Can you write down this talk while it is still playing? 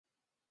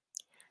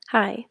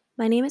Hi,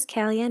 my name is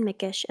Kallianne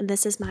Mikesch, and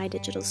this is my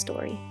digital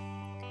story.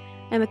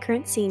 I'm a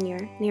current senior,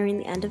 nearing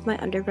the end of my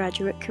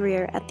undergraduate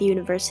career at the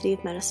University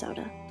of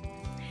Minnesota.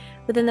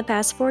 Within the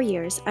past 4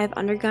 years, I have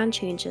undergone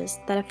changes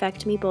that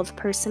affect me both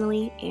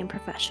personally and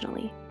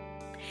professionally.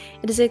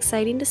 It is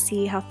exciting to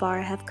see how far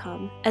I have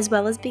come, as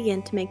well as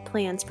begin to make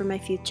plans for my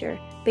future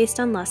based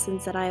on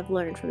lessons that I have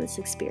learned from this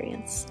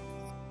experience.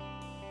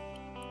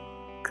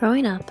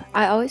 Growing up,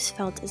 I always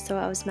felt as though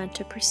I was meant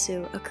to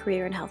pursue a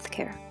career in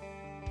healthcare.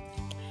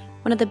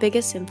 One of the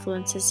biggest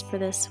influences for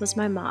this was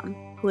my mom,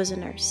 who was a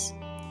nurse.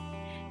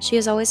 She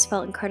has always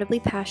felt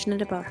incredibly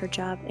passionate about her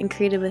job and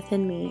created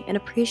within me an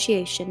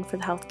appreciation for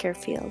the healthcare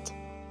field.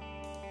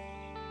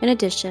 In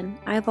addition,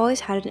 I have always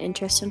had an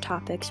interest in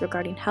topics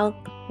regarding health,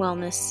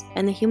 wellness,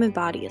 and the human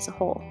body as a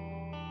whole.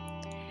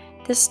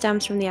 This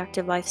stems from the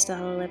active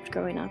lifestyle I lived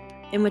growing up,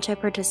 in which I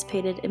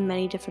participated in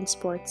many different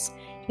sports,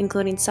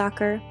 including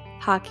soccer,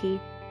 hockey,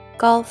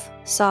 golf,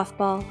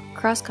 softball,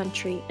 cross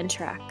country, and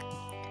track.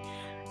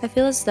 I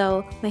feel as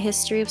though my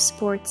history of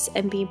sports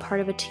and being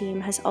part of a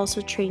team has also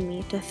trained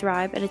me to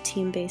thrive in a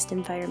team-based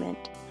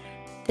environment.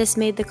 This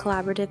made the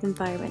collaborative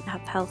environment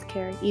of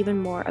healthcare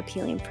even more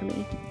appealing for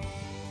me.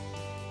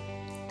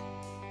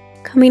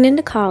 Coming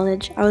into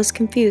college, I was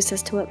confused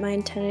as to what my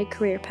intended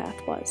career path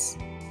was.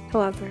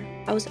 However,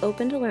 I was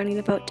open to learning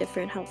about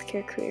different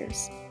healthcare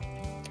careers.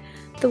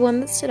 The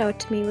one that stood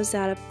out to me was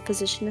that of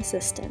physician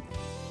assistant.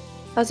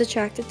 I was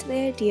attracted to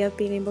the idea of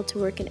being able to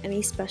work in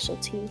any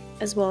specialty,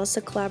 as well as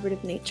the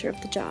collaborative nature of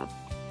the job.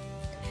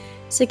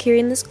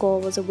 Securing this goal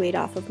was a weight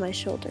off of my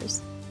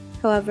shoulders.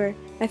 However,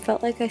 I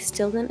felt like I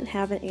still didn't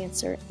have an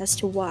answer as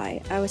to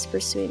why I was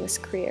pursuing this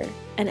career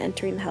and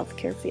entering the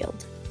healthcare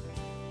field.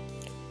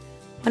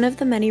 One of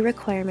the many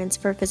requirements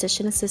for a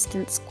physician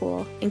assistant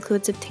school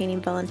includes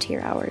obtaining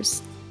volunteer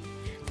hours.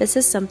 This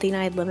is something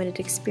I had limited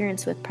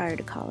experience with prior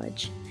to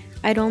college.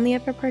 I'd only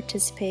ever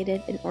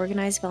participated in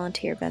organized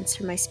volunteer events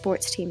for my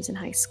sports teams in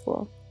high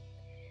school.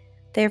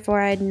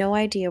 Therefore, I had no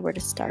idea where to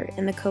start,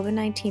 and the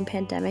COVID-19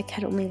 pandemic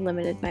had only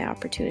limited my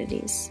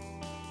opportunities.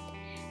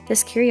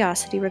 This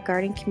curiosity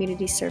regarding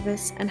community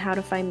service and how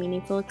to find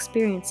meaningful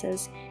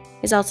experiences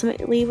is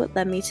ultimately what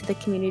led me to the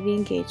Community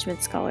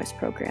Engagement Scholars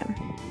Program.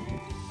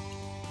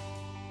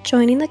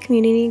 Joining the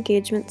Community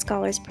Engagement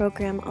Scholars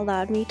Program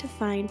allowed me to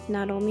find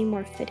not only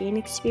more fitting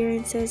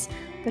experiences,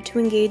 but to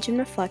engage in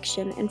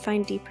reflection and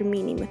find deeper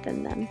meaning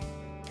within them.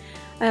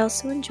 I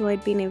also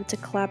enjoyed being able to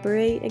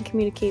collaborate and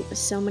communicate with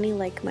so many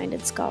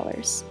like-minded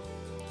scholars.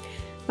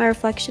 My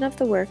reflection of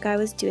the work I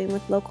was doing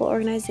with local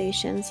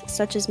organizations,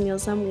 such as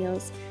Meals on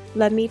Wheels,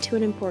 led me to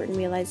an important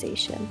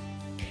realization.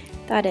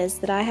 That is,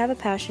 that I have a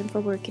passion for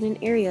working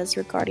in areas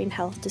regarding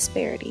health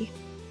disparity.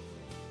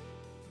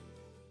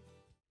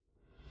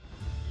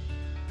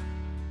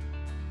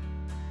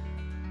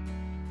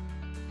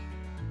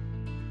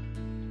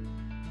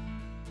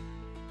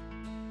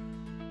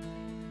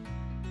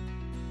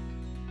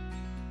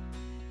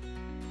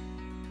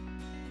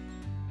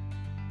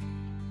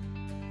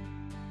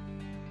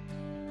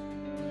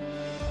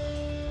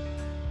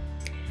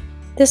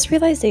 This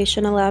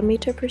realization allowed me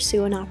to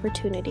pursue an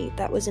opportunity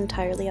that was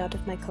entirely out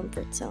of my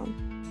comfort zone.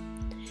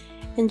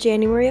 In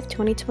January of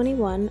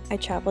 2021, I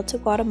traveled to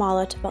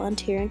Guatemala to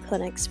volunteer in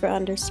clinics for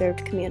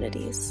underserved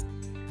communities.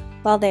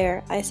 While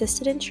there, I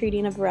assisted in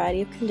treating a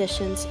variety of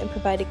conditions and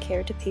provided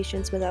care to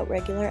patients without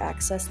regular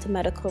access to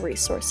medical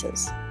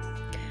resources.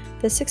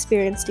 This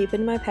experience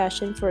deepened my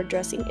passion for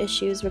addressing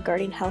issues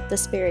regarding health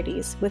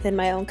disparities within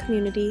my own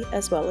community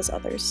as well as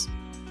others.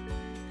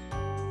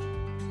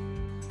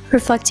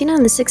 Reflecting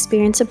on this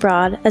experience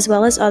abroad, as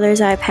well as others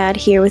I have had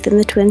here within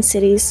the Twin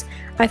Cities,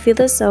 I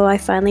feel as though I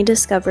finally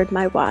discovered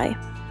my why.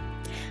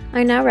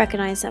 I now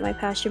recognize that my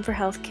passion for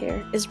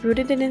healthcare is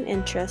rooted in an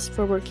interest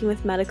for working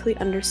with medically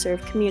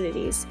underserved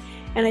communities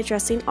and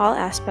addressing all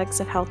aspects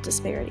of health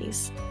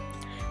disparities.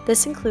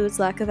 This includes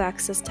lack of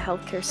access to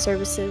healthcare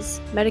services,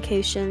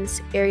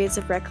 medications, areas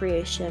of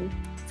recreation,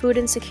 food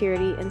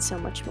insecurity, and so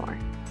much more.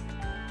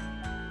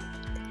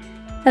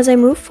 As I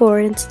move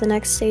forward into the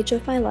next stage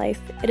of my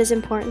life, it is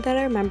important that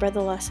I remember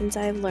the lessons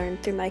I have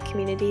learned through my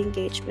community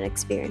engagement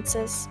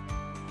experiences.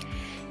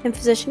 In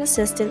physician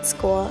assistant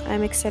school, I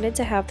am excited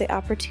to have the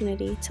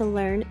opportunity to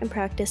learn and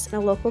practice in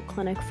a local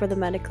clinic for the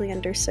medically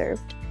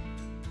underserved.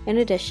 In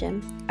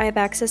addition, I have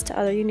access to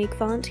other unique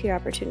volunteer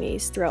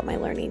opportunities throughout my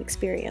learning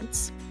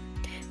experience.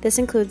 This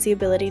includes the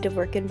ability to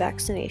work in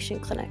vaccination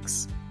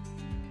clinics.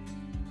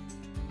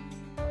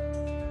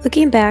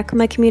 Looking back,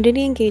 my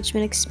community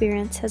engagement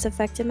experience has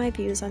affected my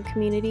views on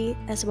community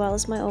as well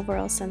as my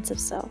overall sense of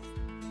self.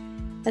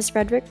 As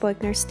Frederick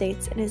Buechner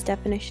states in his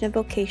definition of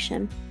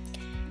vocation,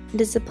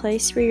 it is the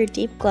place where your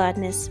deep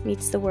gladness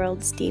meets the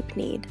world's deep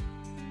need.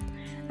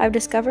 I've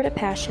discovered a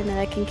passion that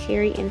I can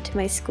carry into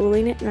my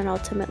schooling and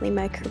ultimately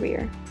my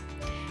career.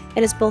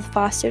 It has both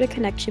fostered a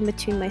connection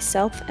between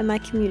myself and my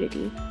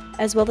community,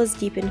 as well as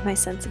deepened my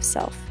sense of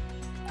self.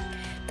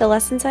 The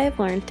lessons I have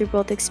learned through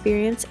both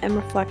experience and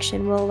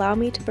reflection will allow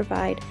me to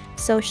provide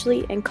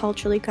socially and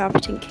culturally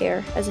competent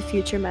care as a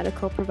future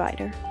medical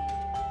provider.